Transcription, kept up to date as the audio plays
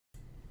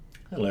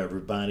Hello,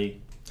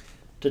 everybody.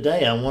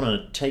 Today I want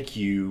to take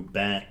you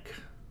back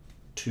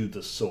to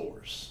the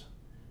source.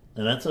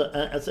 And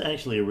that's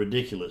actually a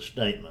ridiculous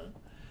statement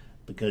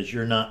because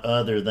you're not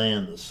other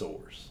than the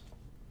source.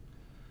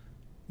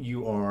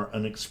 You are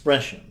an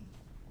expression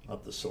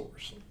of the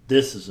source.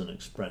 This is an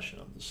expression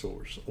of the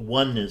source.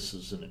 Oneness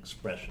is an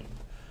expression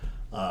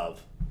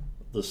of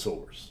the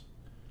source.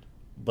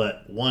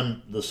 But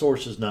the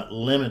source is not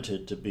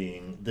limited to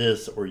being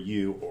this or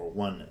you or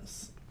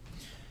oneness.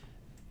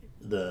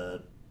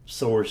 The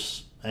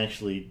source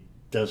actually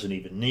doesn't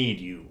even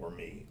need you or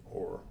me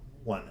or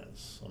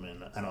oneness. I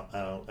mean, I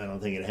don't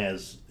think it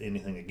has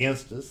anything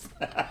against us.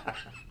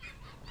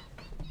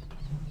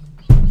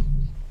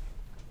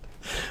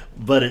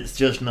 But it's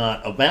just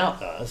not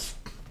about us.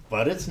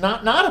 But it's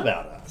not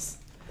about us.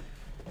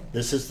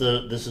 This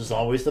is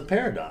always the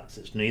paradox.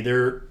 It's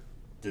neither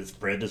does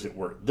it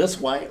work this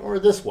way or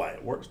this way.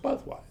 It works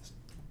both ways.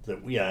 So,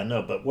 yeah, I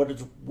know, but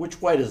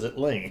which way does it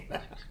lean?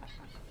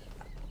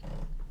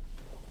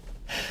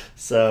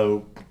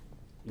 So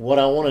what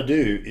I want to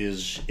do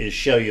is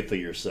show you for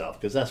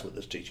yourself, because that's what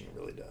this teaching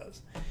really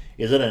does.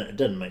 It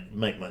doesn't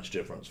make much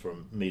difference for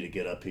me to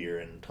get up here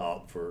and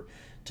talk for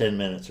 10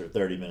 minutes or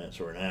 30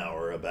 minutes or an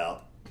hour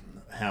about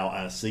how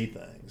I see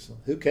things.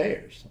 Who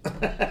cares?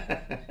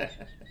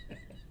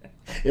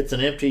 It's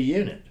an empty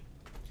unit.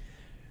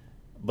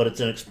 But it's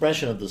an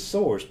expression of the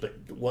source. But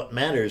what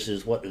matters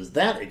is, what is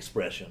that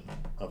expression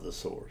of the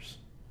source?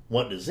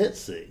 What does it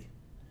see?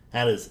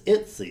 How does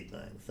it see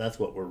things? That's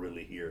what we're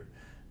really here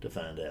to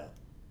find out.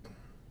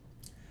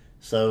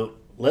 So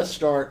let's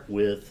start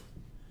with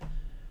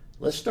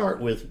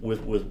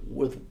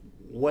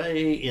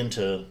way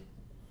into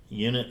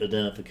unit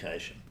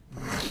identification.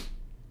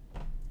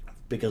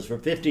 Because for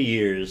 50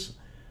 years,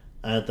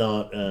 I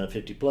thought,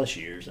 50 plus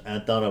years, I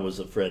thought I was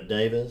a Fred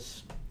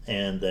Davis,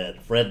 and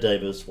that Fred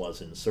Davis was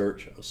in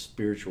search of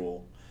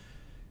spiritual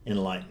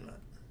enlightenment.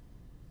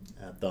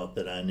 I thought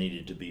that I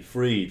needed to be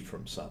freed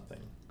from something.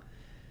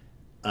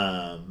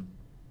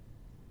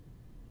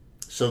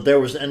 So there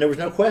was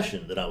no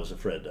question that I was a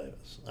Fred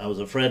Davis. I was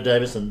a Fred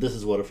Davis, and this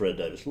is what a Fred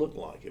Davis looked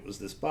like. It was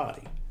this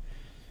body.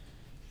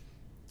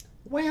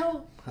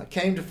 Well, I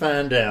came to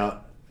find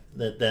out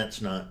that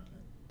that's not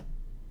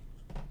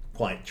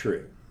quite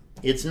true.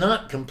 It's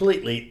not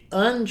completely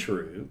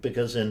untrue,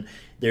 because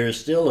there is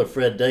still a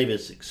Fred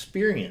Davis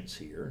experience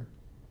here.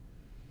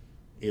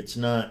 It's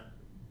not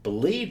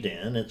believed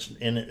in.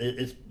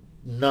 It's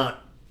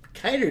not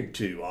catered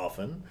to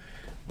often,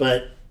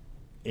 but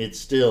it's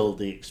still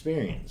the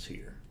experience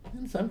here.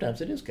 And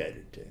sometimes it is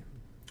catered to,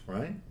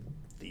 right?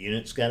 The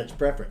unit's got its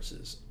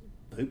preferences.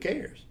 Who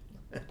cares?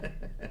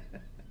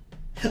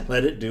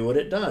 Let it do what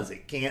it does.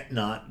 It can't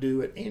not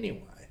do it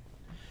anyway.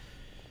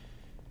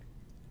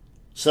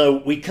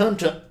 So we come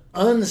to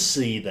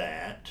unsee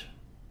that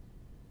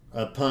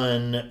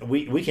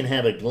we can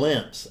have a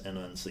glimpse and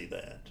unsee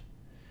that.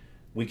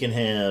 We can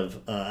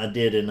have, I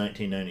did in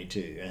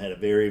 1992, I had a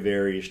very,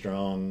 very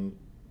strong,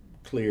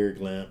 clear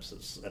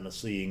glimpse and a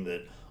seeing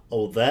that,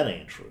 oh, that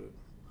ain't true.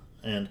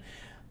 And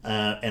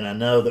I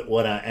know that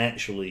what I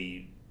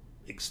actually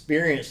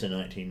experienced in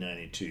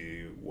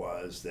 1992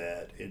 was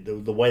that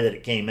the way that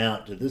it came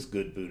out to this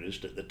good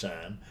Buddhist at the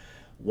time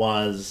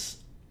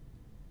was,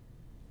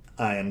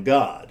 I am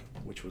God,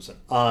 which was an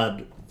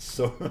odd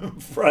sort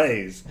of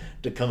phrase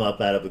to come up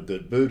out of a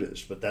good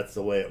Buddhist, but that's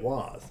the way it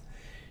was.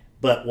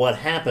 But what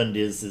happened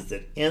is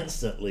that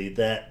instantly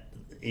that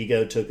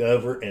ego took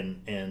over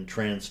and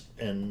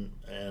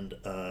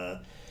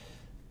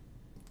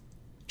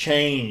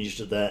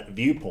changed that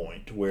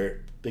viewpoint to where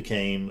it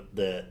became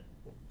that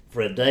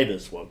Fred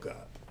Davis woke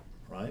up,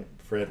 right?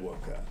 Fred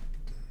woke up.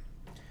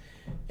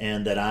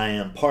 And that I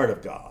am part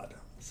of God.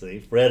 See,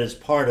 Fred is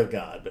part of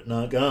God, but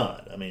not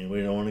God. I mean,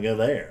 we don't want to go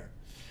there.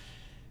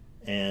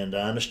 And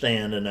I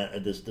understand, and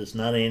there's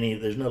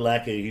no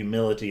lack of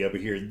humility over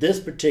here. This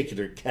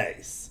particular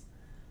case,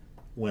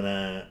 when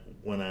I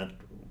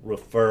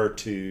refer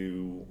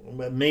to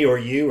me or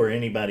you or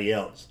anybody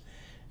else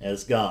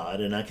as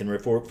God, and I can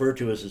refer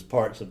to us as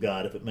parts of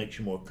God if it makes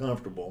you more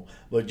comfortable,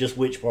 but just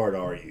which part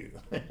are you?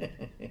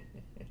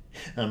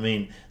 I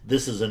mean,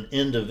 this is an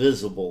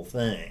indivisible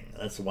thing.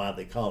 That's why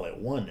they call it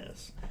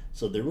oneness.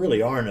 So there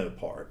really are no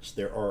parts.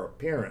 There are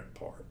apparent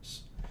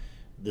parts.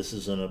 This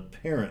is an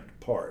apparent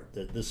part,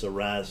 that this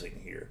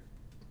arising here.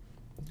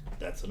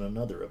 That's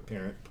another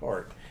apparent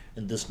part.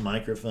 And this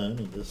microphone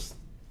and this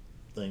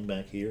thing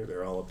back here,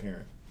 they're all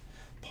apparent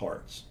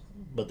parts.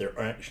 But there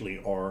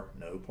actually are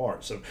no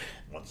parts. So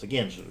once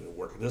again, does it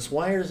work this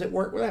way or does it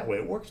work that way?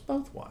 It works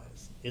both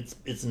ways.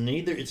 It's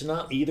neither. It's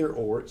not either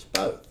or. It's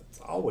both. It's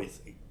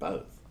always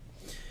both.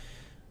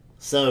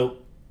 So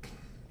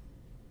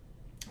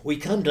we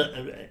come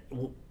to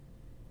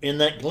in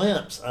that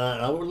glimpse.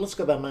 Let's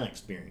go by my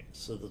experience,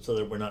 so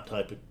that we're not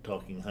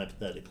talking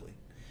hypothetically.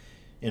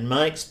 In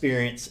my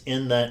experience,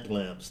 in that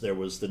glimpse, there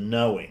was the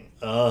knowing.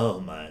 Oh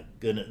my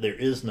goodness, there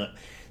is no.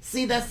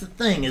 See, that's the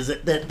thing, is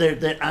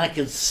that I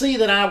could see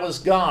that I was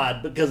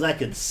God because I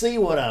could see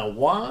what I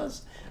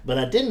was, but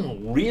I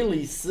didn't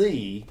really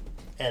see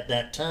at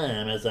that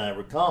time, as I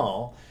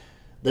recall,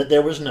 that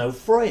there was no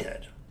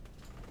Fred.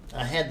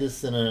 I had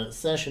this in a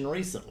session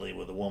recently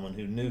with a woman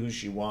who knew who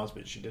she was,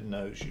 but she didn't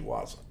know who she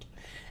wasn't.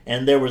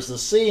 And there was the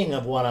seeing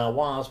of what I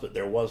was, but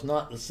there was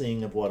not the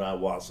seeing of what I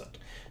wasn't.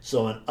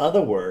 So in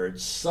other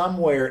words,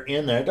 somewhere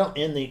in there,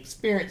 in the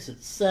experience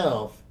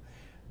itself,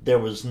 there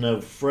was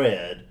no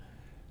Fred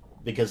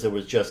because there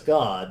was just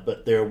God,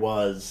 but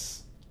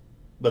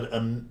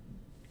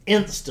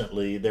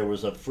instantly there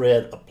was a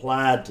Fred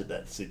applied to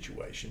that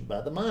situation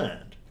by the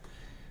mind.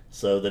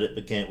 So that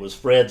it was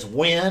Fred's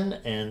win,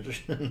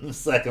 and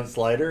seconds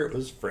later it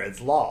was Fred's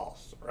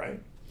loss,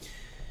 right?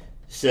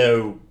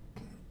 So,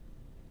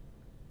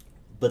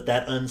 but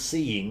that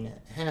unseeing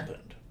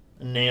happened.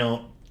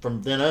 Now,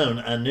 from then on,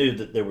 I knew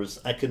that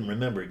I couldn't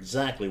remember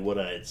exactly what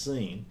I had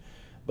seen,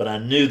 but I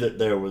knew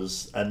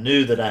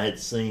that I had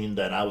seen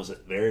that I was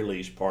at very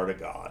least part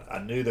of God. I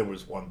knew there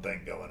was one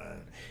thing going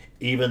on,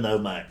 even though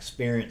my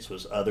experience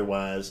was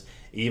otherwise,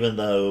 even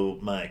though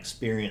my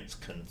experience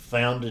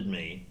confounded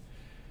me.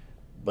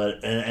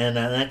 But and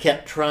I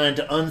kept trying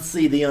to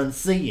unsee the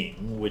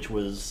unseeing, which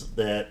was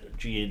that,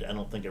 gee, I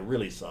don't think I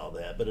really saw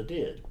that, but I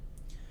did.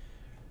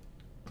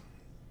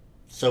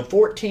 So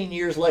 14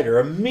 years later,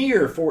 a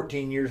mere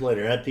 14 years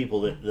later, I had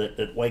people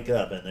that wake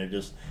up and they're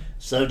just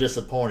so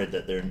disappointed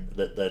that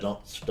they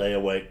don't stay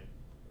awake,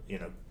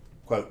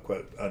 quote,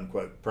 quote,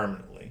 unquote,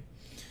 permanently.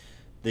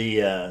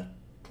 I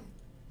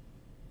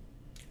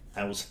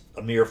was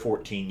a mere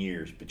 14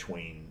 years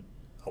between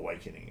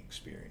awakening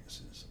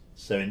experiences.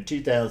 So in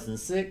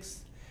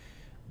 2006,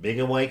 big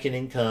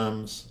awakening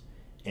comes,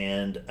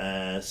 and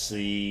I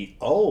see,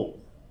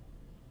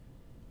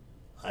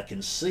 I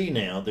can see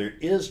now there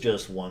is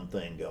just one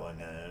thing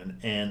going on,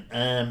 and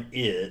I'm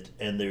it,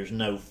 and there's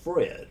no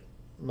Fred.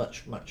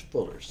 Much, much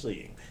fuller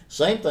seeing.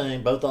 Same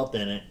thing, both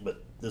authentic,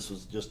 but this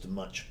was just a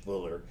much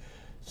fuller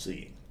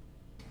seeing.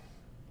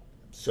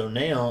 So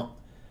now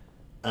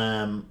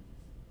I'm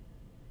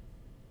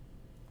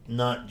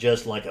not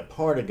just like a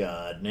part of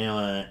God. Now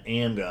I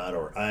am God,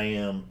 or I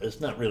am. It's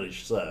not really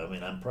so. I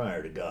mean, I'm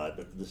prior to God,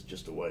 but this is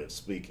just a way of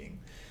speaking.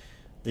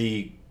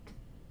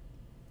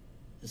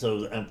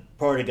 So I'm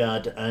part of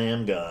God, I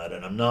am God,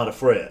 and I'm not a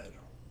Fred,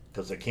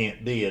 because there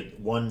can't be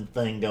one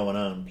thing going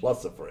on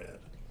plus a Fred.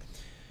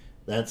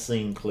 That's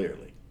seen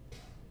clearly.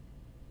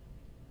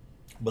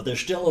 But there's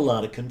still a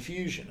lot of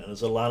confusion, and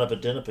there's a lot of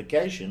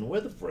identification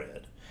with a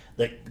Fred.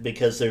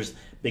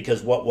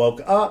 Because what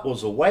woke up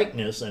was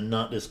awakeness and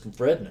not this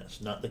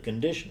Fredness, not the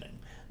conditioning.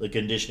 The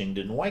conditioning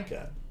didn't wake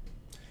up.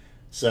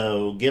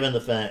 So given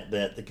the fact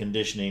that the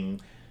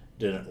conditioning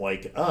didn't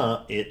wake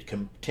up, it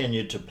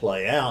continued to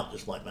play out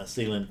just like my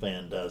ceiling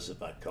fan does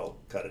if I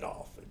cut it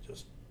off. It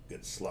just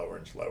gets slower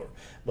and slower.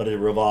 But it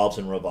revolves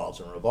and revolves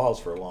and revolves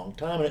for a long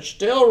time, and it's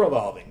still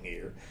revolving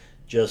here,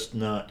 just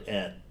not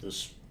at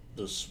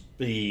the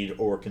speed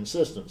or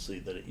consistency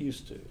that it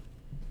used to.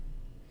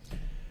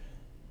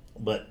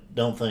 But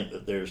don't think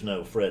that there's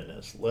no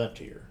Fredness left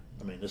here.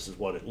 I mean, this is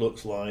what it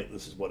looks like,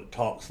 this is what it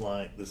talks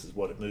like, this is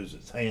what it moves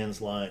its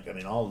hands like. I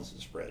mean, all this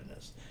is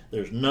Fredness.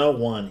 There's no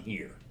one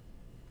here.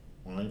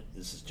 Right?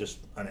 This is just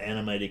an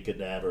animated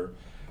cadaver,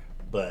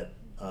 but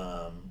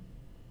and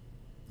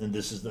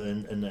this is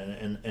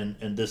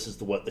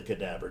what the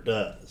cadaver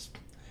does.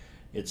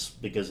 It's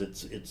because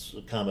it's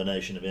a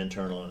combination of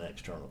internal and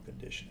external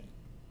conditioning,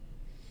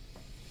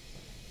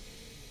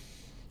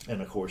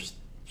 and of course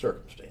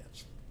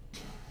circumstance.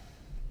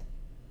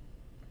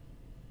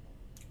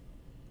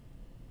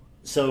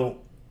 So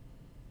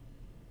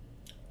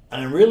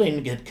I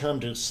really had come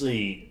to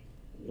see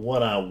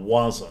what I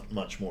wasn't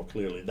much more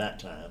clearly that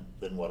time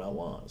than what I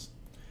was.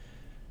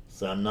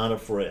 So I'm not a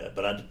Fred,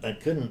 but I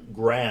couldn't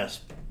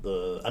grasp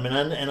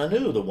I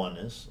knew the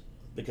oneness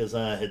because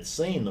I had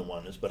seen the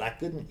oneness, but I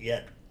couldn't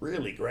yet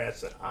really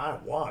grasp that I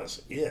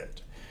was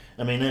it.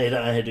 I mean,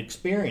 I had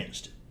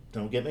experienced it,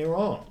 don't get me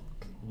wrong,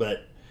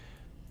 but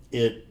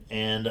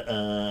and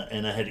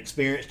I had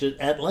experienced it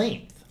at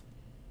length.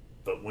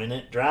 But when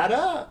it dried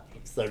up,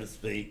 so to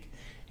speak,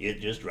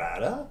 it just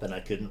dried up and I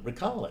couldn't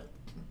recall it.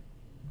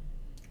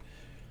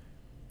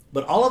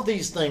 But all of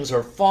these things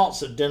are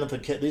false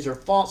identifications. These are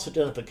false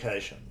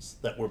identifications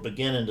that we're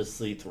beginning to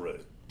see through.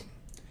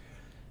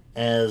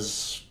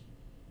 As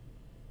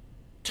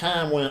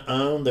time went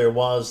on, there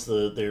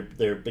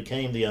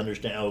became the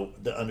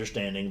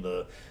understanding,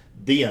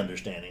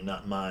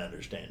 not my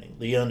understanding,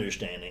 the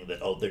understanding that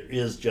there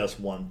is just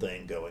one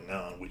thing going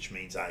on, which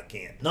means I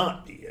can't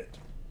not be it,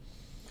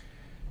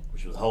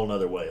 which was a whole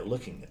other way of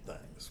looking at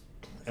things.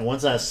 And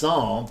once I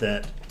saw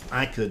that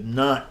I could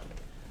not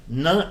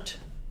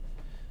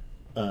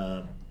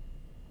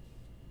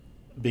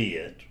be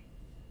it,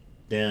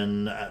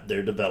 then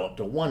there developed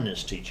a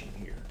oneness teaching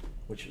here,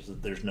 which is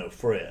that there's no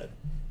Fred.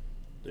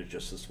 There's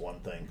just this one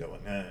thing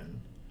going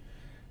on,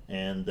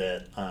 and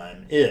that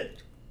I'm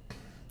it.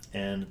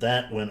 And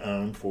that went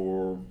on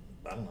for,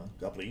 I don't know,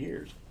 a couple of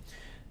years.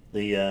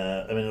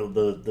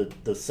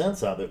 The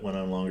sense of it went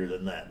on longer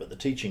than that, but the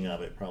teaching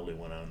of it probably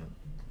went on,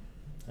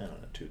 I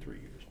don't know, 2 or 3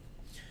 years.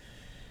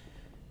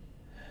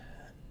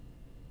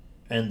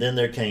 And then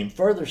there came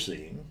further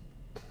seeing,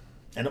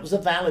 and it was a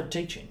valid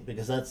teaching,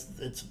 because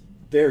it's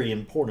very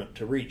important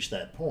to reach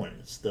that point.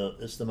 It's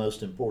the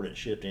most important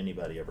shift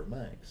anybody ever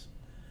makes.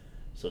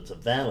 So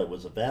it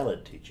was a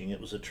valid teaching.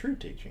 It was a true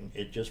teaching.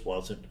 It just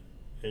wasn't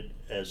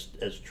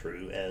as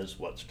true as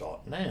what's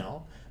taught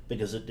now,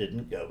 because it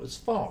didn't go as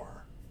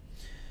far.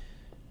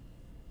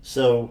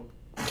 So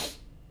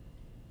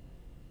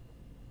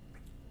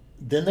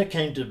then there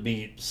came to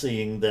be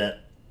seeing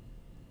that,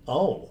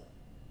 oh,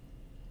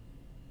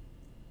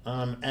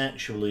 I'm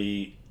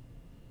actually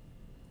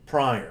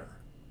prior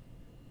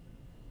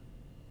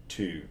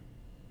to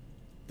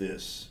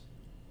this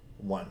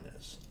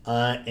oneness.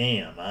 I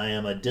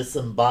am a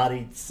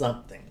disembodied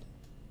something.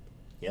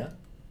 Yeah?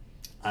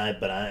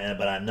 But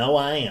I know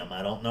I am.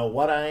 I don't know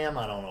what I am.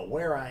 I don't know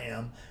where I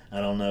am. I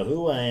don't know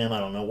who I am.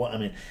 I don't know what. I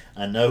mean,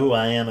 I know who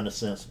I am in a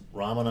sense.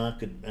 Ram and I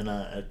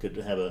could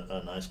have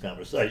a nice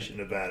conversation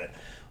about it,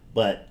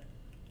 but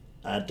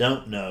I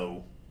don't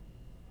know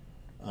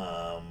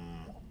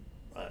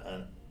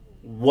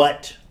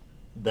what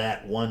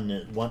that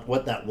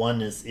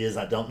oneness is.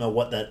 I don't know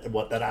what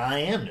that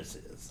I amness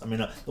is. I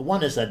mean, the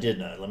oneness I did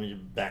know. Let me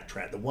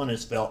backtrack. The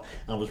oneness felt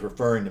I was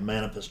referring to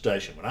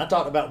manifestation. When I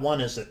talked about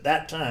oneness at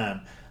that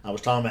time, I was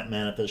talking about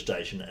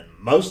manifestation, and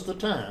most of the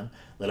time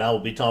that I will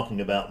be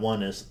talking about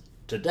oneness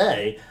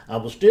today, I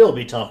will still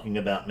be talking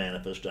about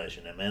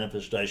manifestation. And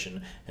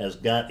manifestation has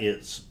got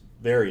its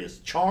various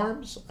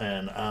charms,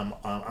 and I'm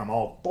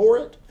all for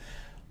it,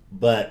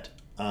 but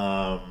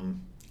I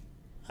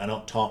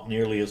don't talk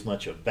nearly as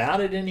much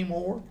about it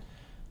anymore,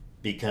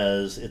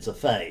 because it's a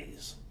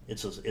phase.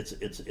 It's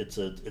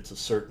a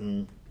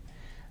certain,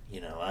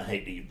 I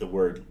hate to use the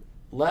word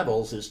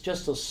levels. It's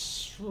just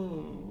it's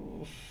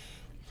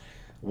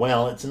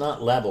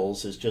not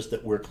levels. It's just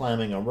that we're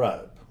climbing a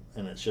rope,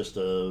 and it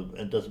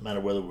doesn't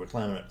matter whether we're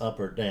climbing it up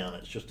or down.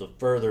 It's just a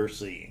further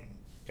seeing.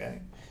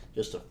 Okay,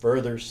 just a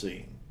further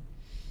seeing.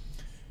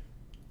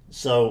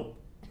 So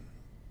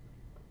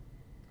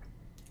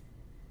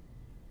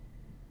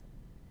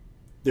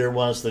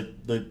there's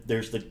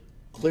the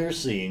clear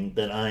seeing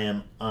that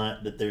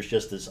that there's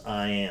just this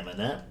I am, and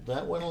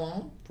that went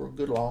along for a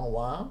good long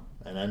while,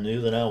 and I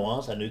knew that I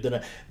was. I knew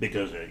that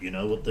because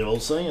what the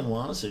old saying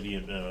was: if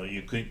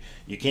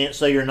you can't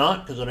say you're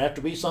not, because there'd have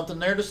to be something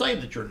there to say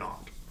that you're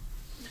not.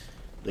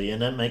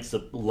 And that makes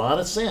a lot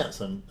of sense,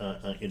 and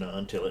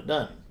until it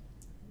doesn't.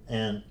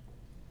 And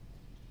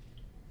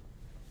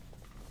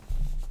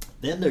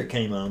then there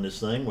came on this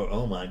thing where,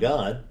 oh my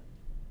God,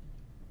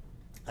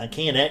 I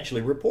can't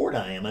actually report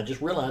I am. I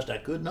just realized I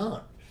could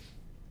not.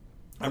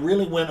 I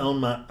really went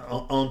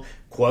on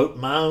quote,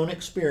 my own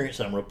experience.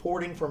 I'm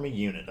reporting from a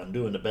unit. I'm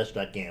doing the best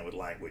I can with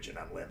language, and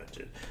I'm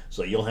limited.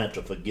 So you'll have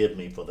to forgive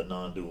me for the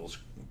non-dual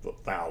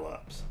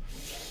foul-ups.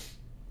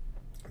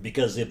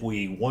 Because if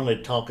we want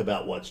to talk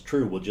about what's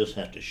true, we'll just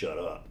have to shut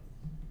up.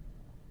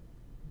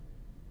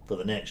 For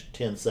the next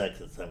 10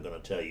 seconds, I'm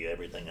going to tell you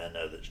everything I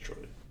know that's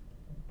true.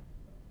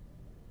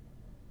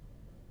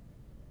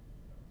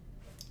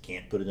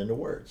 Can't put it into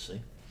words,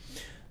 see?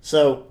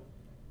 So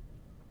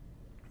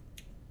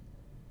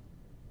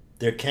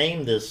there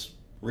came this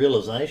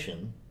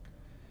realization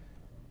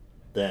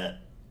that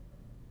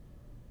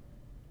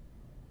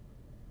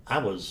I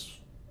was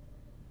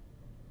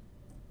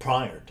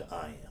prior to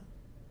I am.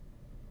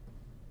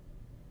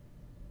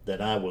 That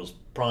I was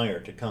prior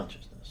to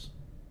consciousness.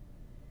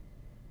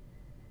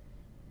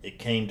 It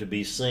came to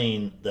be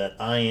seen that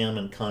I am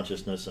and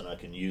consciousness, and I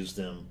can use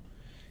them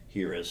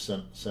here as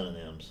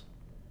synonyms.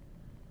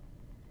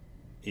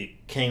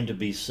 It came to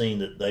be seen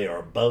that they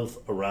are both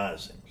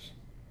arisings.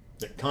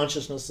 That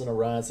consciousness is an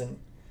arising,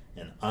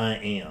 and I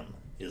am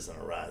is an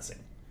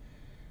arising.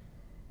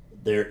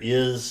 There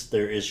is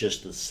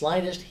just the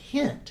slightest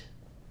hint,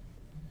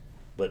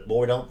 but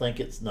boy, don't think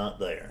it's not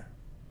there,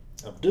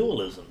 of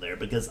dualism there,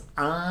 because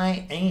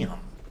I am.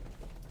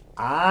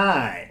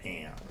 I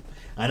am.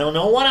 I don't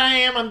know what I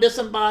am. I'm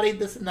disembodied,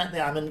 this and that.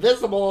 I'm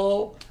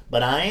invisible,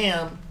 but I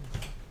am.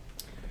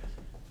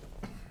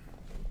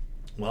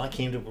 Well, I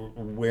came to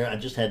where I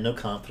just had no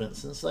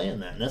confidence in saying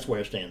that, and that's where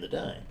I stand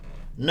today.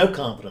 No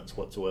confidence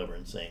whatsoever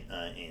in saying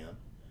I am.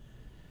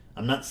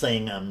 I'm not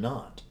saying I'm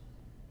not.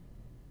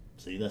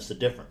 See, that's the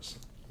difference.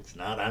 It's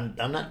not.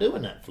 I'm not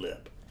doing that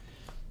flip.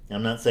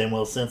 I'm not saying,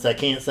 well, since I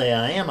can't say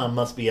I am, I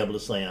must be able to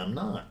say I'm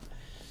not.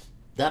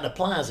 That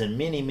applies in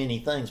many, many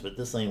things, but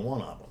this ain't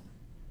one of them.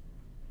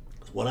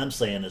 What I'm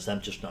saying is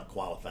I'm just not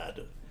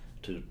qualified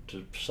to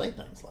say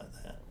things like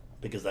that,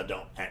 because I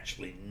don't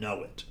actually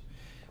know it.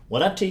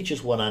 What I teach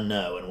is what I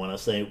know, and when I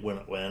say when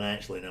I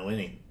actually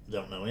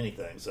don't know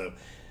anything. So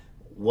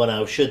what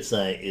I should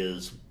say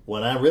is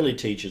what I really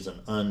teach is an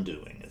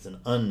undoing. It's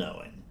an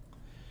unknowing.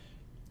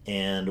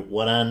 And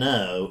what I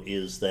know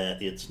is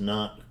that it's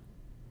not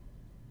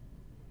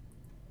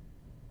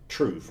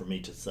true for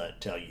me to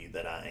tell you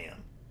that I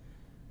am,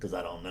 because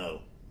I don't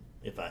know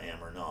if I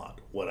am or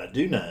not. What I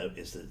do know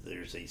is that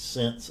there's a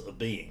sense of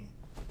being.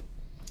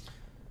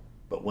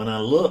 But when I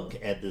look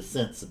at the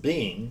sense of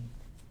being,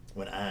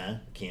 when I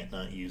can't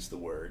not use the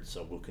word,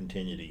 so we'll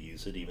continue to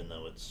use it even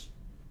though it's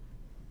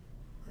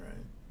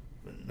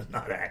right?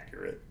 Not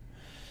accurate.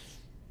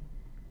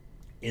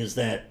 Is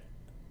that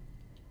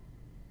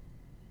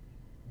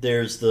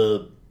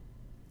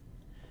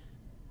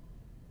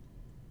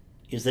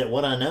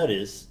what I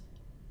notice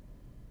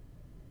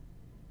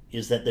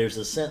is that there's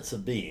a sense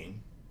of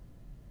being.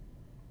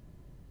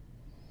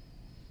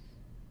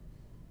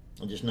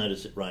 I just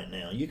notice it right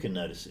now. You can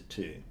notice it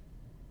too.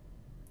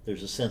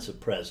 There's a sense of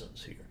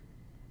presence here.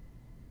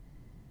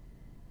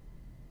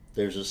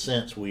 There's a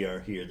sense we are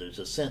here. There's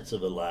a sense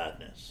of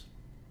aliveness.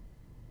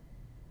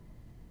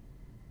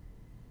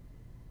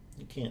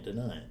 You can't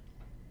deny it.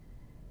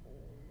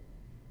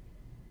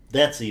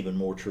 That's even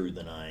more true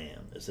than I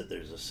am, is that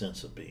there's a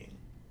sense of being.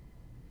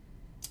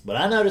 But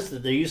I noticed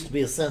that there used to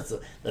be a sense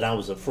that I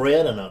was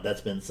afraid, and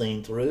that's been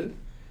seen through.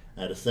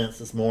 I had a sense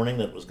this morning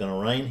that it was going to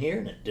rain here,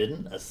 and it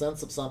didn't. A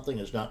sense of something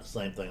is not the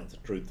same thing as the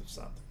truth of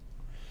something.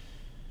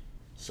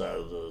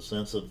 So the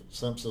sense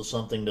of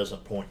something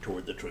doesn't point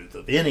toward the truth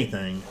of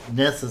anything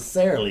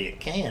necessarily. It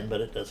can,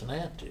 but it doesn't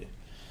have to.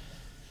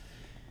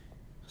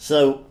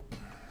 So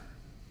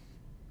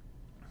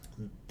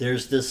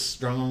there's this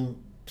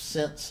strong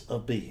sense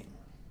of being.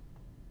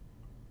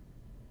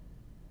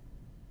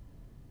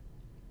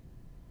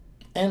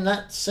 And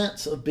that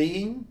sense of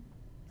being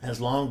has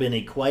long been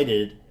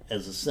equated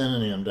as a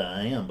synonym to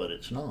I am, but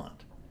it's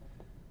not.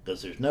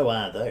 Because there's no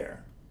I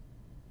there.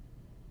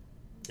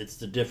 It's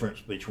the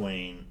difference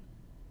between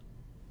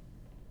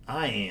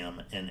I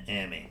am and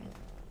amming.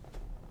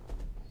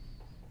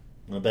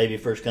 When a baby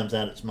first comes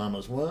out of its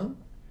mama's womb,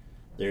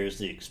 there's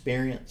the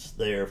experience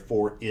there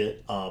for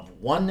it of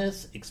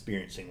oneness,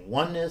 experiencing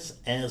oneness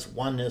as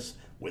oneness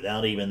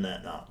without even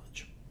that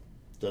knowledge.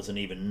 Doesn't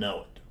even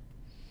know it.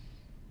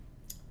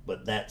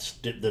 But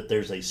that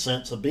there's a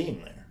sense of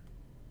being there.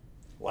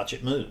 Watch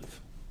it move.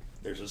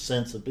 There's a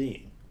sense of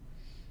being.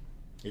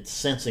 It's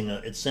sensing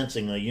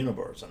a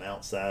universe, an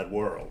outside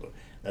world.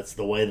 That's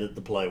the way that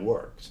the play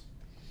works.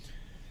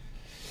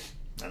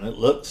 And it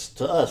looks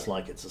to us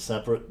like it's a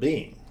separate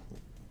being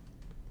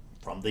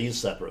from these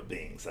separate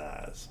beings'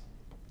 eyes.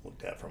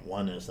 Looked at from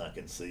oneness, I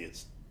can see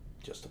it's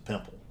just a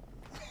pimple.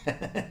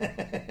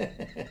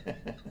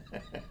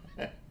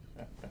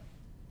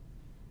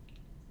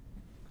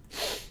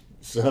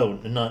 So,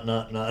 not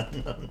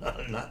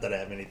that I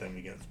have anything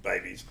against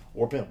babies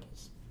or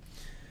pimples.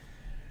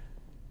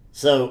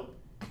 So,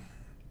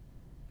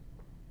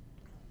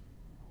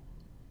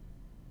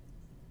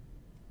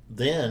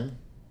 then,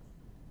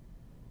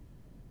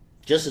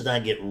 just as I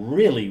get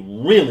really,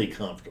 really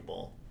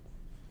comfortable,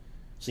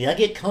 see, I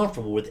get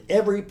comfortable with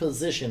every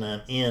position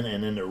I'm in,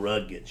 and then the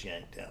rug gets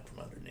yanked out from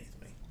underneath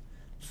me.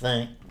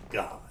 Thank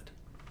God.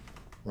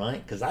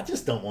 Right? Because I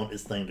just don't want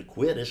this thing to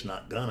quit. It's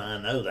not gonna,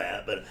 I know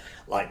that. But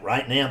like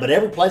right now, but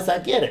every place I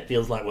get it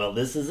feels like, well,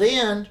 this is the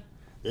end.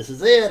 This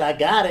is it. I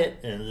got it.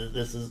 And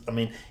this is, I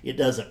mean, it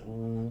doesn't,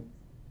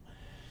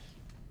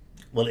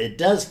 well, it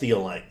does feel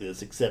like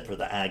this, except for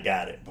the I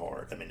got it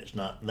part. I mean, it's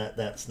not,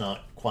 that's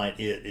not quite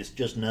it. It's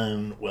just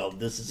known, well,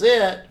 this is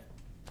it.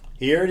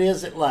 Here it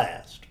is at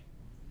last.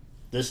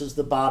 This is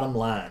the bottom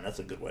line. That's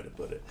a good way to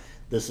put it.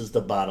 This is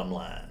the bottom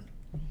line.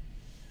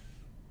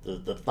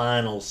 The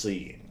final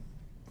seeing.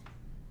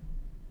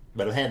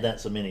 But I've had that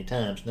so many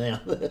times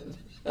now that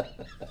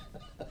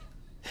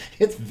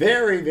it's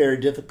very, very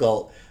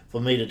difficult for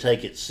me to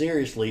take it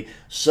seriously.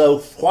 So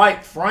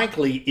quite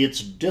frankly,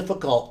 it's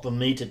difficult for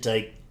me to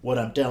take what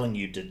I'm telling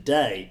you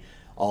today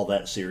all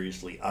that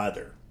seriously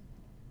either.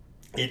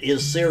 It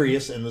is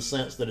serious in the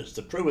sense that it's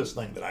the truest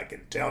thing that I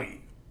can tell you.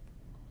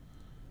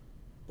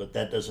 But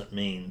that doesn't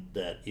mean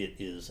that it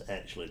is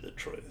actually the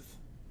truth.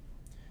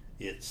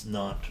 It's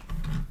not...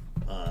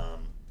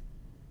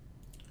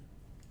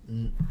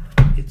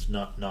 it's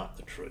not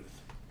the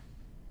truth.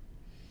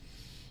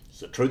 It's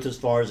the truth as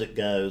far as it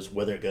goes.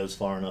 Whether it goes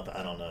far enough,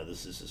 I don't know.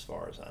 This is as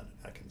far as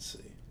I can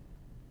see.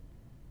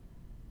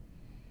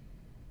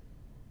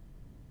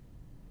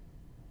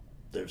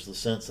 There's the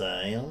sense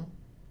I am.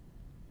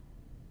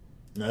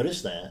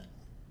 Notice that.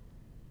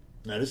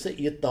 Notice that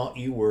you thought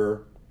you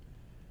were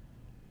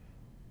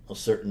a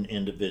certain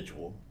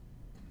individual.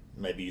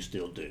 Maybe you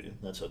still do.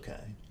 That's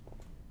okay.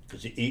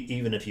 Because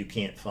even if you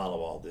can't follow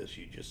all this,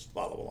 you just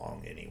follow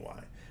along anyway.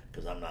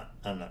 Because I'm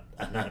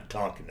not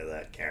talking to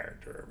that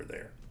character over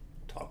there.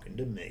 I'm talking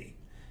to me,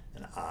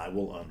 and I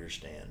will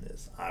understand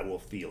this. I will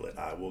feel it.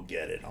 I will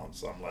get it on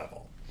some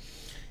level.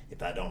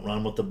 If I don't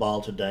run with the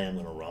ball today, I'm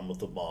going to run with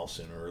the ball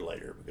sooner or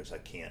later, because I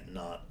can't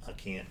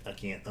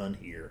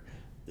unhear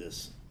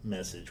this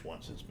message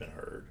once it's been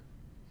heard.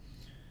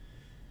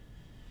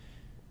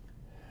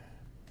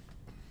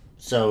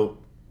 So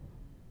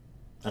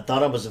I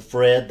thought I was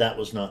afraid. That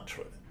was not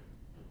true.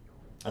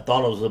 I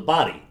thought I was a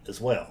body as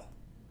well.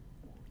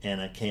 And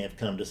I have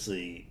come to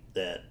see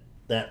that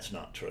that's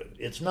not true.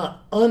 It's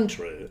not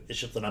untrue. It's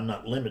just that I'm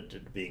not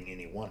limited to being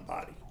any one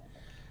body.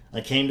 I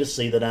came to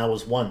see that I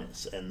was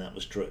oneness, and that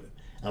was true.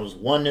 I was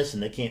oneness,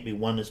 and there can't be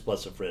oneness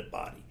plus a Fred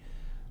body.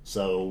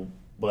 So,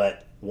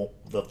 but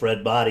the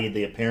Fred body,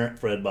 the apparent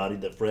Fred body,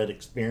 the Fred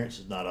experience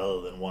is not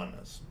other than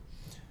oneness.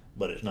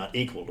 but it's not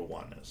equal to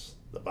oneness.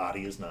 The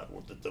body is not,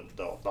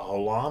 the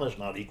whole on is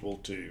not equal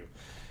to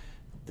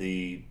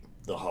the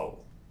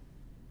whole.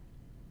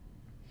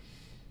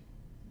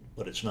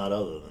 But it's not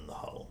other than the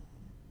whole.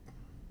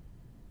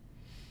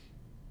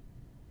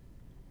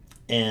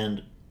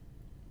 And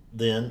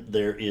then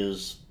there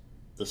is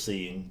the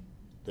seeing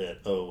that,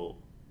 oh,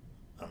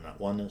 I'm not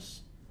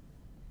oneness,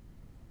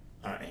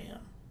 I am.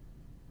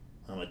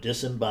 I'm a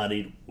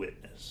disembodied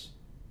witness,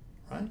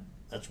 right?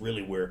 That's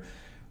really where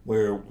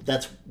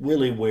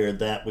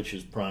that which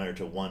is prior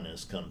to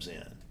oneness comes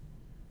in,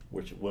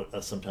 which what I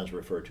sometimes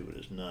refer to it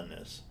as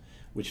noneness,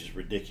 which is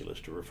ridiculous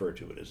to refer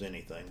to it as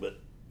anything, but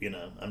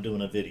I'm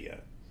doing a video,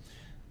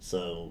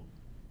 so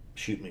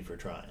shoot me for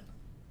trying.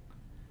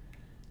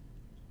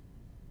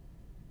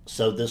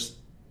 So this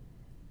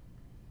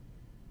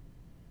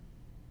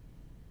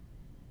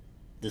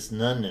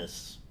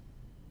noneness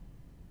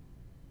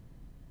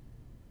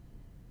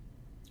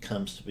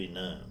comes to be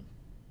known.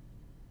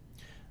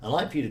 I'd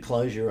like for you to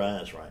close your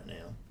eyes right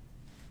now.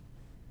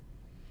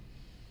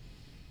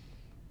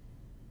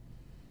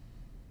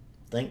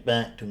 Think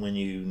back to when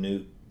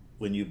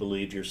you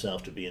believed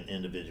yourself to be an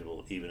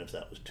individual, even if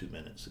that was 2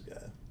 minutes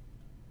ago.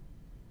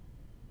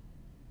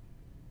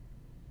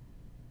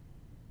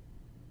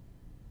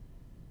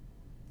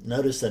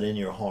 Notice that in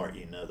your heart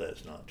you know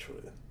that's not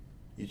true.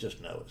 You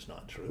just know it's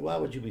not true. Why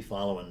would you be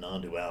following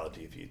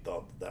non-duality if you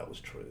thought that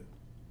was true?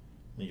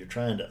 I mean, you're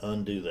trying to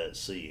undo that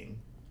seeing.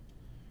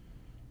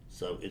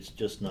 So it's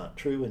just not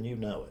true, and you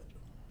know it.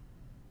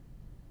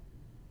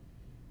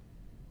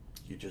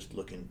 You're just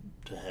looking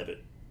to have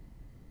it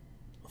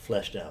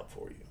fleshed out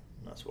for you.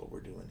 And that's what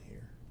we're doing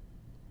here.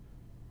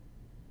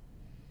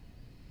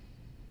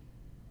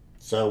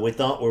 So we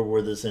thought we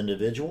were this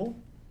individual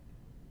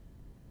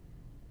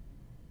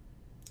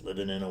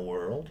living in a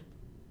world.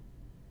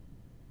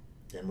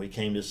 Then we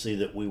came to see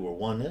that we were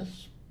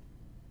oneness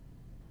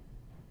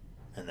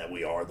and that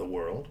we are the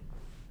world.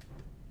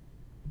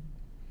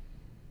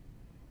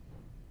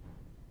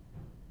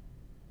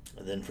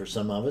 And then for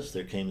some of us,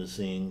 there came the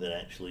seeing that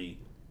actually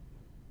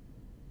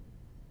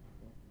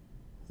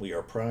we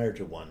are prior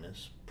to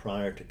oneness,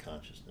 prior to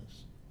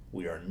consciousness.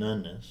 We are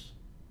noneness.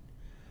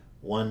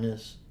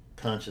 Oneness,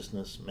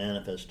 consciousness,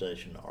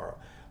 manifestation are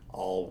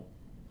all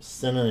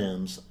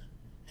synonyms,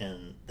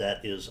 and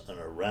that is an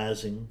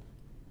arising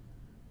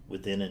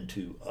within and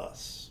to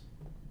us.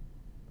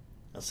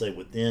 I say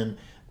within,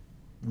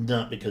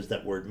 not because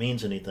that word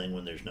means anything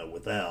when there's no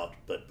without,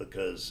 but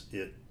because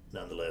it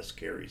nonetheless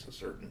carries a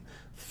certain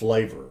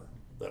flavor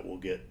that will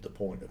get the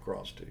point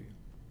across to you.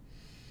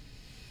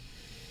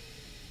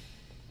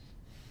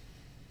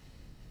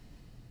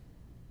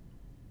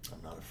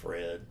 I'm not a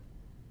Fred.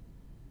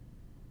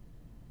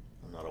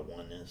 I'm not a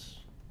oneness.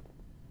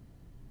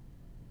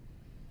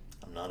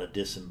 I'm not a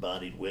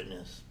disembodied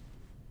witness.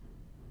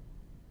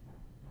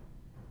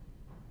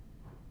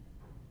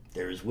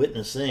 There is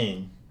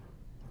witnessing,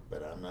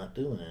 but I'm not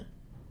doing it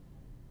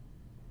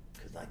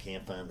because I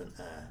can't find an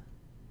I.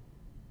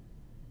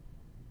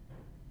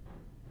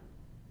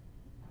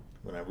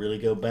 When I really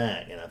go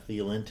back and I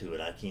feel into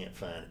it, I can't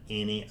find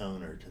any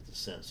owner to the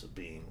sense of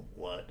being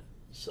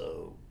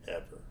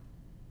whatsoever.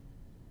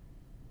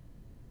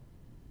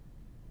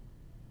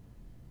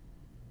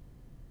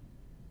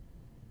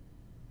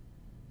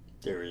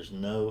 There is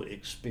no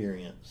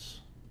experience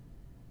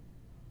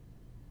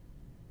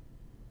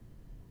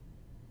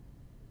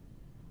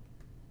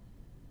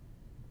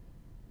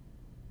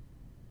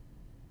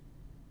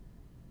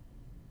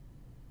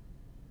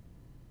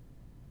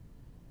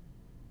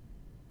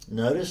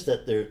Notice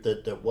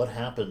that what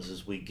happens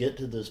is we get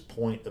to this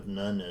point of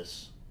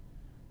noneness,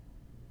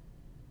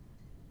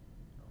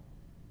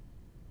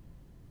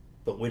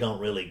 but we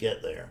don't really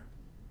get there.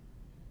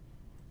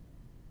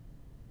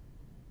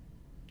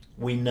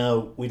 We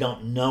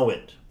don't know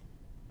it.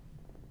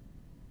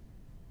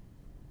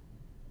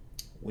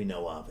 We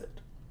know of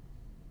it.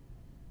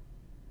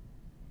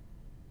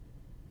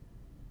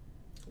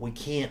 We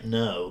can't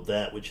know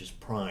that which is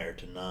prior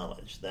to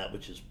knowledge, that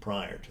which is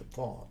prior to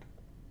thought.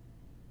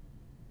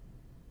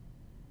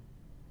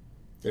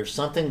 There's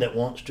something that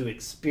wants to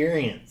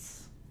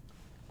experience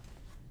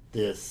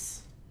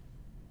this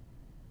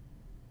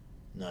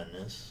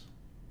noneness,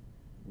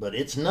 but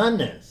it's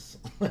noneness.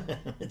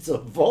 It's a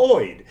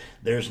void.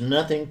 There's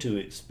nothing to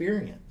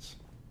experience.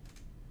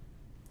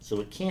 So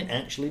it can't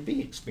actually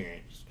be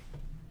experienced.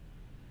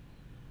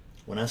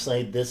 When I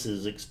say this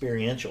is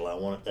experiential, I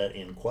want that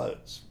in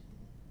quotes.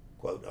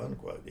 Quote,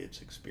 unquote,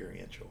 it's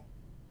experiential.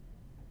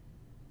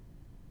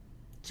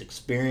 It's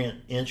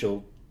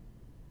experiential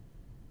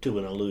to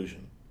an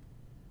illusion.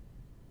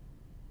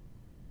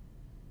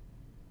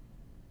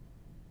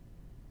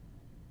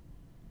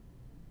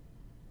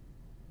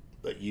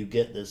 But you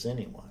get this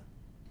anyway.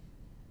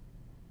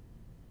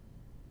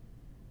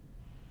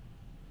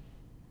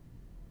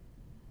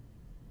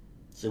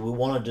 So we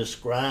want to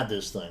describe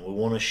this thing. We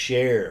want to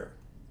share.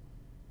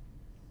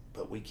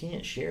 But we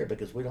can't share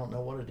because we don't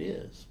know what it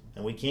is.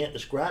 And we can't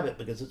describe it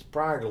because it's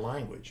prior to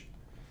language.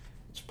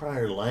 It's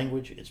prior to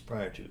language. It's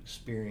prior to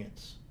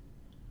experience.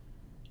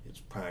 It's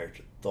prior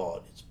to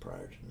thought. It's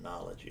prior to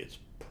knowledge. It's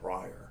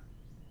prior.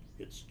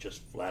 It's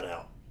just flat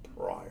out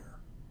prior.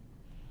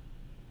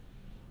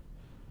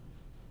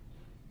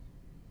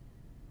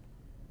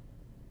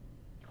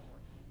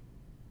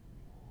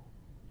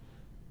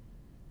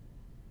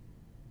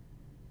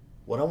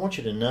 What I want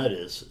you to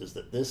notice is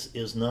that this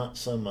is not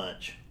so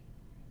much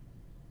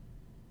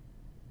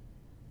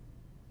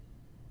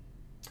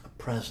a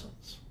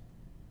presence.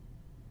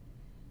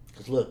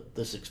 Because look,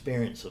 this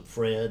experience of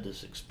Fred,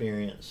 this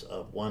experience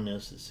of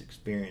oneness, this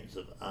experience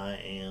of I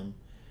am,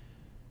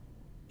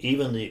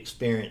 even the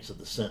experience of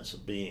the sense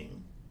of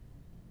being,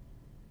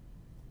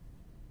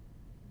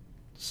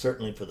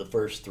 certainly for the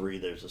first three,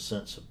 there's a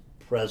sense of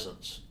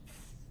presence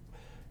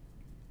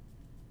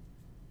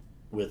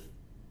with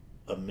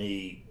a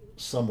me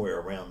somewhere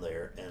around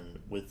there, and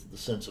with the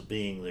sense of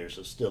being, it's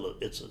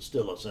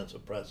still a sense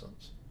of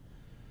presence.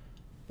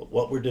 But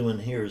what we're doing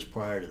here is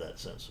prior to that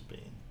sense of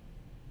being.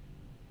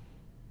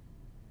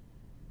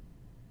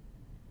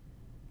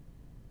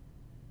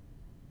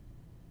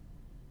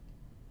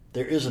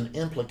 There is an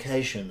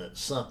implication that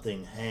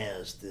something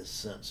has this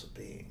sense of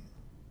being.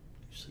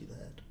 You see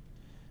that?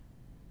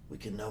 We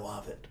can know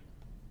of it.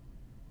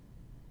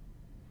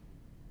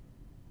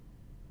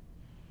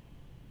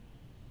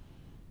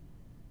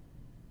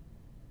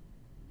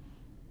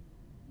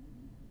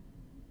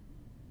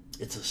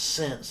 It's a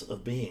sense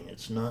of being.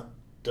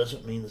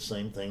 Doesn't mean the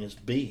same thing as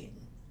being.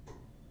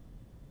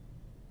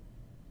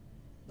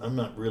 I'm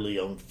not really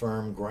on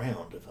firm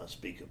ground if I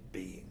speak of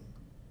being.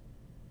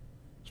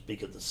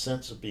 Speak of the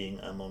sense of being,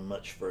 I'm on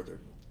much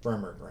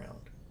firmer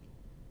ground.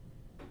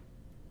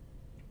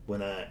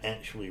 When I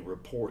actually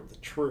report the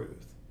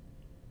truth,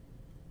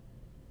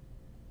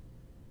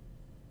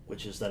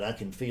 which is that I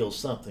can feel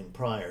something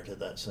prior to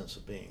that sense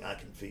of being. I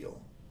can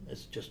feel.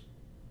 It's just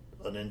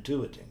an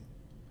intuiting.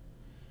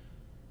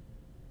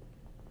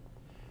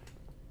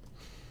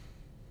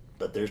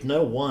 But there's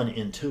no one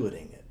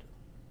intuiting it.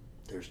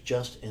 There's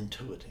just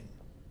intuiting.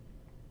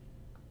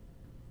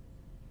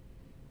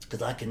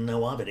 Because I can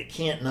know of it. It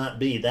can't not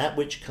be that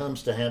which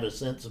comes to have a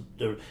sense of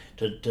to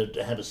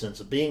have a sense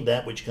of being,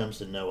 that which comes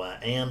to know I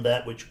am,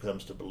 that which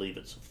comes to believe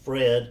it's a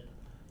Fred,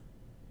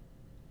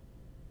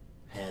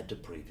 had to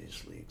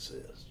previously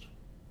exist.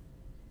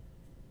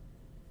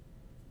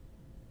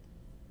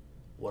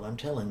 What I'm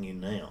telling you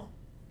now,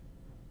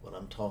 what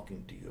I'm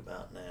talking to you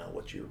about now,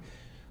 what you're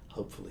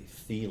hopefully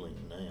feeling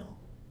now,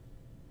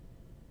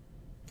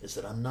 is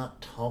that I'm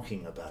not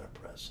talking about a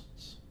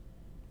presence.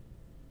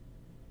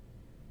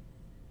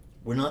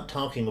 We're not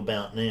talking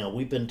about now.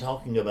 We've been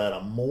talking about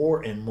a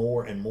more and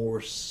more and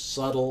more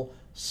subtle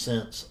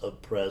sense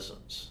of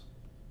presence.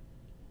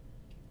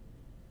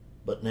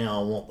 But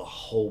now I want the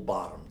whole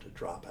bottom to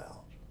drop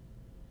out.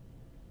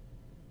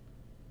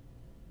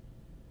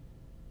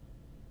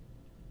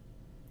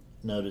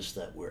 Notice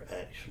that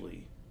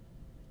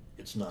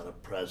it's not a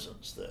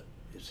presence that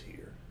is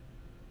here.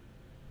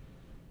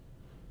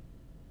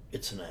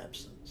 It's an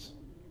absence.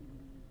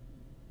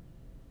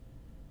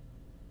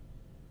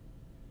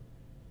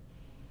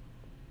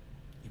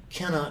 You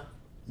cannot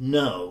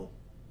know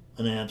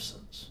an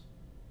absence.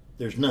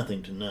 There's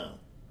nothing to know.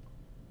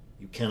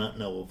 You cannot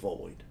know a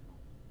void.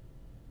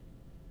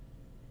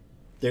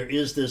 There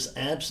is this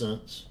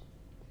absence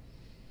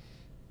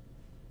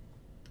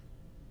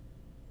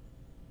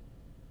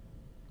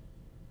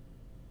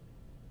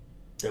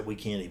that we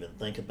can't even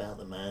think about.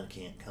 The mind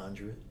can't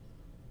conjure it.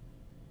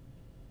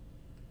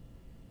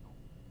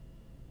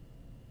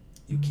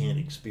 You can't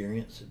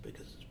experience it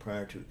because it's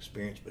prior to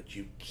experience, but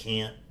you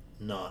can't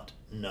not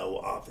know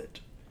of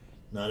it.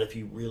 Not if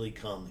you really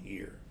come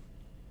here.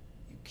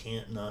 You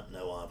can't not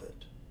know of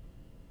it.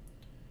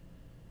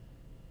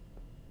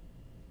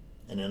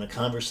 And in a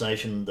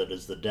conversation that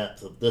is the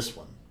depth of this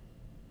one,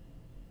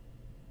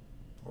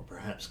 or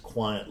perhaps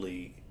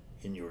quietly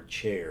in your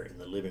chair in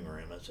the living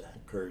room, as it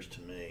occurs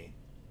to me,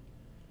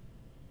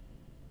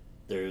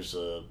 there's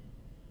the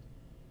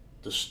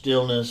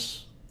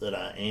stillness that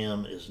I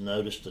am is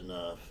noticed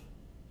enough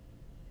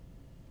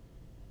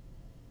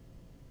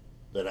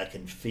that I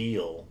can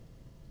feel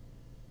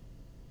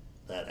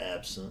that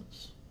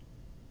absence.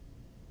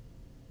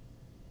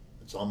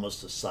 It's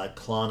almost a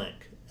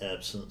cyclonic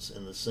absence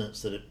in the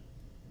sense that it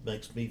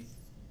makes me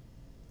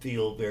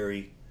feel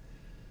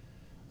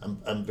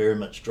I'm very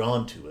much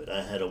drawn to it.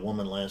 I had a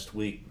woman last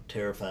week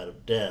terrified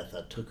of death.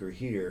 I took her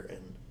here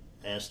and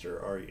asked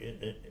her,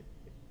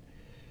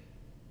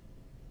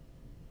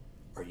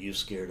 are you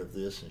scared of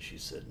this? And she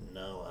said,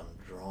 no,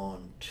 I'm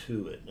drawn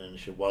to it. And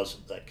it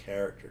wasn't that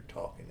character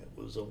talking. It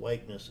was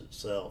awakeness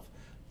itself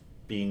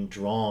being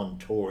drawn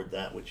toward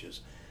that which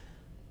is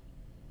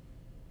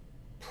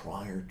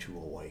prior to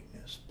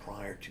awakeness,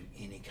 prior to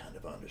any kind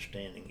of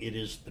understanding. It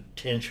is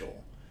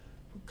potential.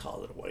 We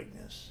call it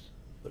awakeness,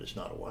 but it's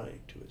not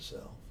awake to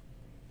itself.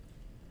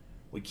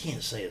 We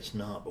can't say it's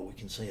not, but we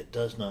can say it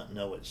does not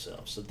know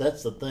itself. So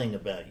that's the thing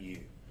about you,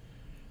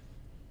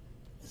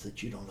 is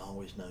that you don't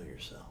always know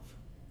yourself.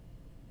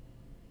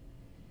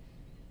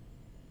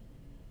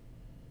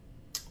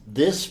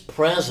 this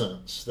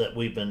presence that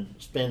we've been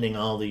spending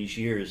all these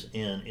years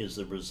in is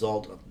the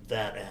result of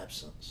that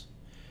absence.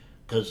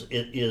 Because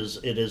it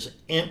is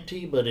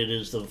empty, but it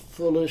is the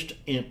fullest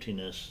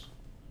emptiness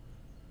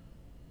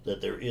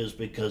that there is,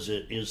 because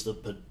it is the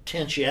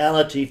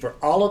potentiality for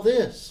all of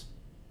this.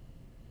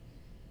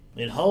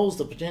 It holds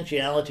the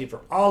potentiality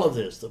for all of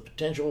this, the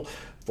potential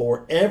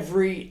for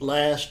every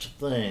last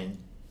thing,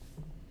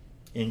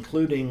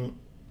 including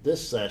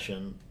this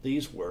session,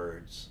 these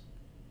words.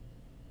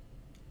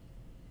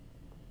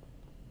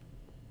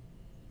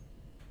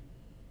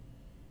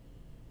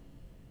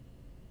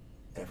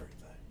 Everything.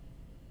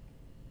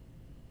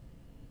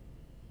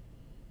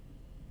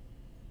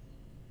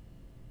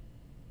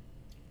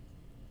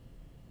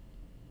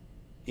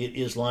 It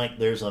is like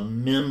there's a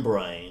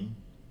membrane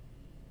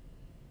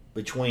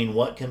between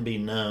what can be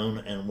known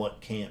and what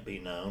can't be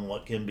known,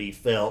 what can be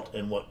felt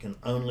and what can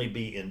only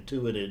be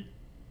intuited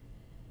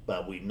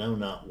by we know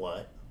not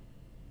what.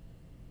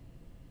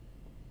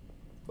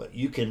 But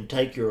you can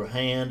take your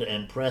hand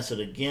and press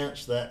it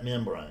against that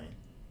membrane,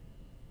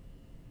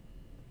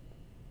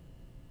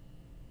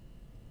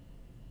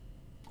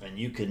 and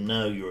you can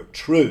know your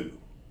true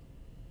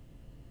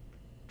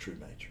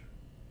nature.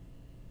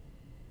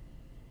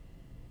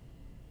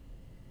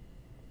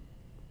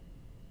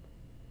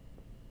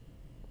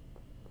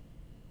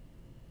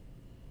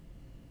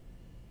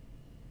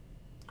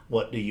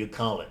 What do you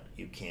call it?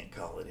 You can't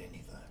call it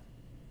anything.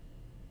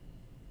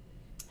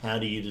 How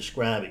do you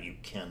describe it? You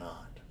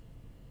cannot.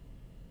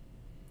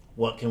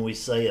 What can we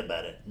say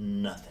about it?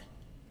 Nothing.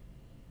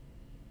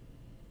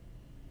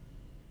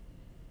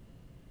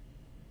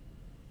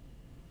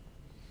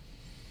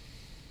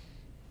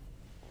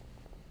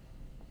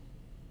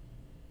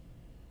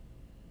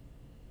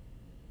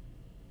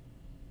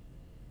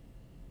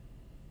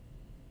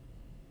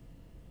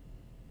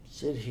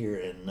 Sit here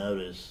and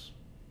notice.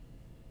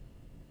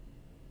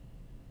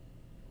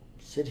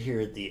 Sit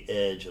here at the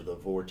edge of the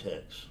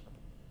vortex.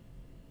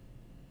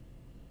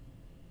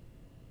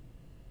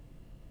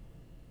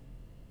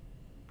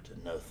 To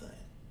no thing.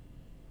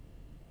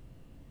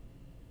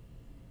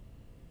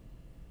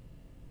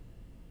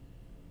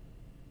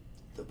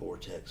 The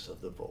vortex of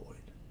the void.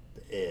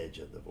 The edge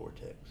of the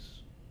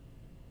vortex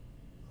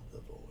of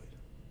the void.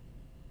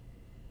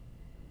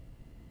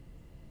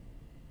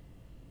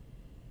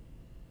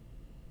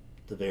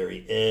 The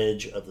very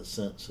edge of the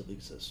sense of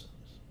existence.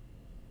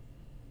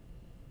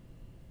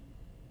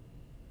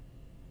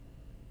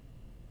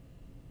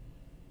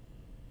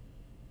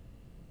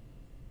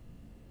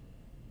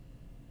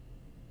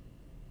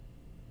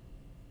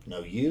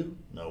 No you,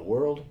 no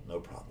world, no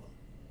problem.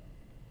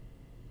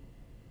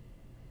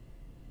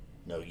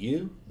 No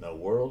you, no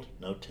world,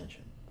 no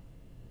tension.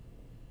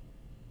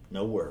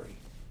 No worry.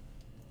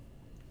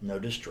 No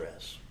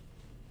distress.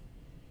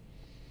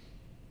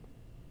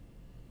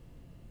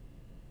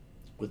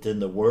 Within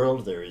the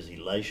world there is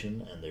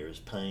elation and there is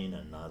pain,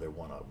 and neither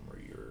one of them are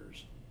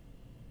yours.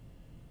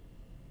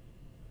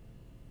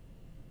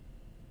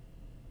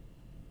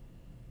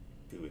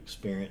 You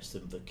experience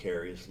them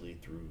vicariously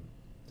through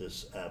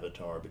this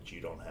avatar, but you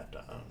don't have to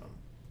own them.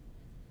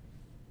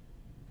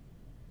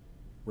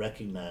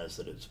 Recognize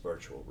that it's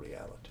virtual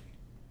reality.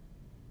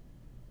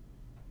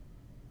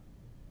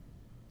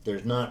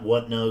 There's not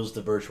what knows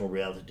the virtual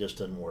reality. It just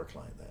doesn't work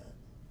like that.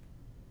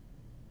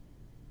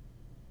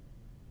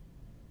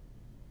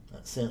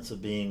 That sense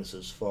of being is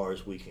as far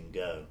as we can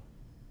go.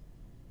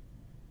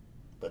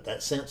 But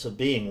that sense of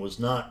being was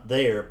not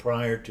there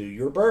prior to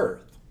your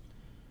birth.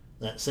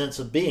 That sense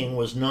of being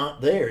was not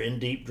there in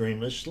deep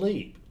dreamless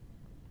sleep.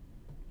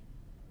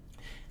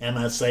 Am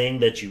I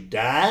saying that you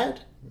died?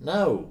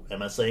 No.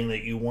 Am I saying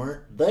that you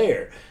weren't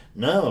there?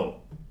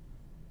 No.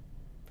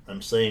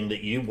 I'm saying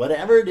that you,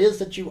 whatever it is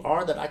that you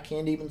are that I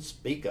can't even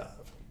speak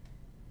of,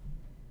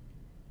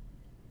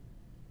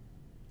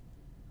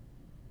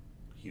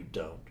 you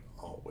don't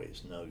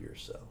always know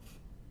yourself.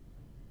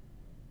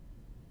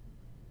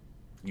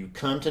 You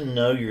come to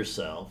know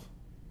yourself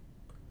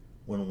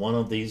when one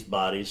of these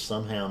bodies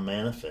somehow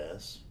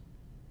manifests.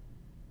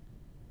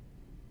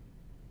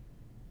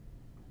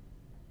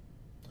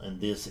 And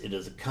this, it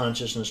is a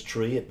consciousness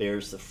tree. It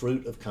bears the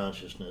fruit of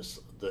consciousness.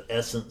 The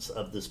essence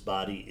of this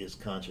body is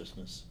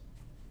consciousness.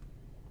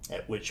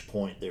 At which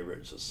point there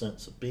is a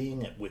sense of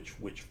being, at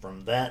which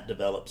from that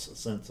develops a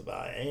sense of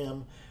I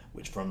am,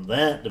 which from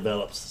that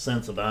develops a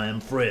sense of I am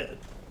Fred.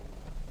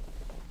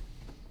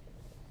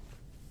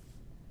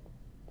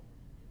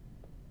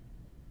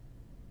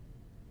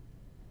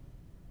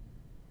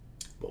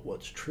 But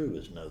what's true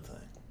is no thing.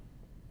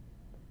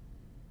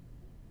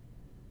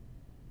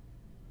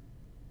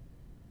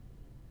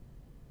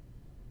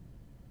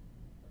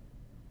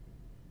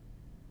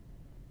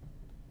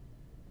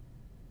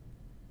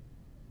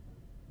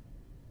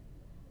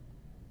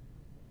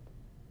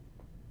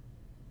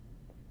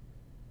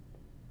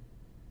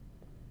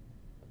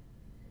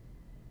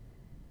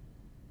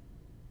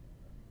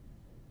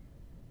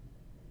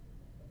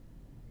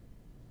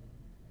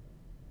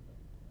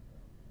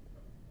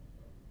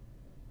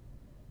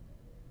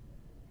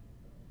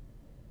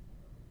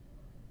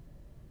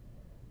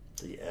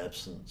 the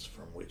absence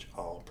from which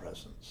all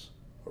presence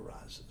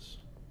arises.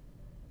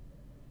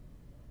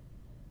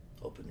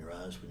 Open your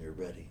eyes when you're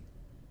ready.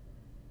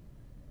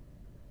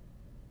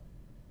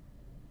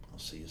 I'll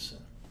see you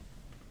soon.